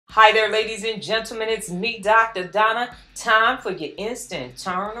Hi there, ladies and gentlemen. It's me, Dr. Donna. Time for your instant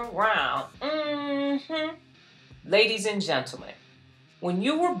turnaround. Ladies and gentlemen, when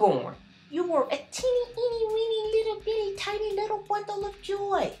you were born, you were a teeny, weeny, little bitty, tiny little bundle of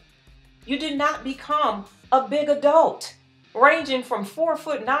joy. You did not become a big adult, ranging from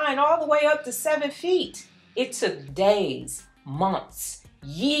 4'9" all the way up to 7 feet. It took days, months,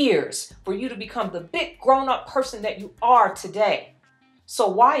 years for you to become the big grown-up person that you are today. So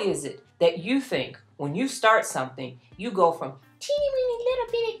why is it that you think when you start something, you go from teeny weeny little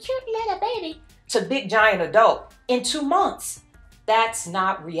bitty cute little baby to big giant adult in 2 months? That's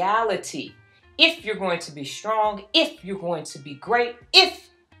not reality. If you're going to be strong, if you're going to be great, if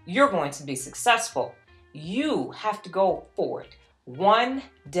you're going to be successful, you have to go for it one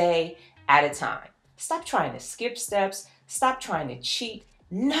day at a time. Stop trying to skip steps. Stop trying to cheat.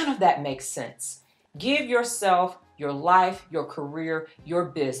 None of that makes sense. Give yourself, your life, your career, your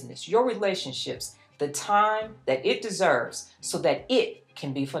business, your relationships, the time that it deserves so that it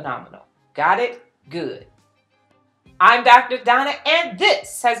can be phenomenal. Got it? Good. I'm Dr. Donna, and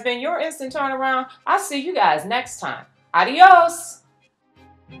this has been your Instant Turnaround. I'll see you guys next time. Adios.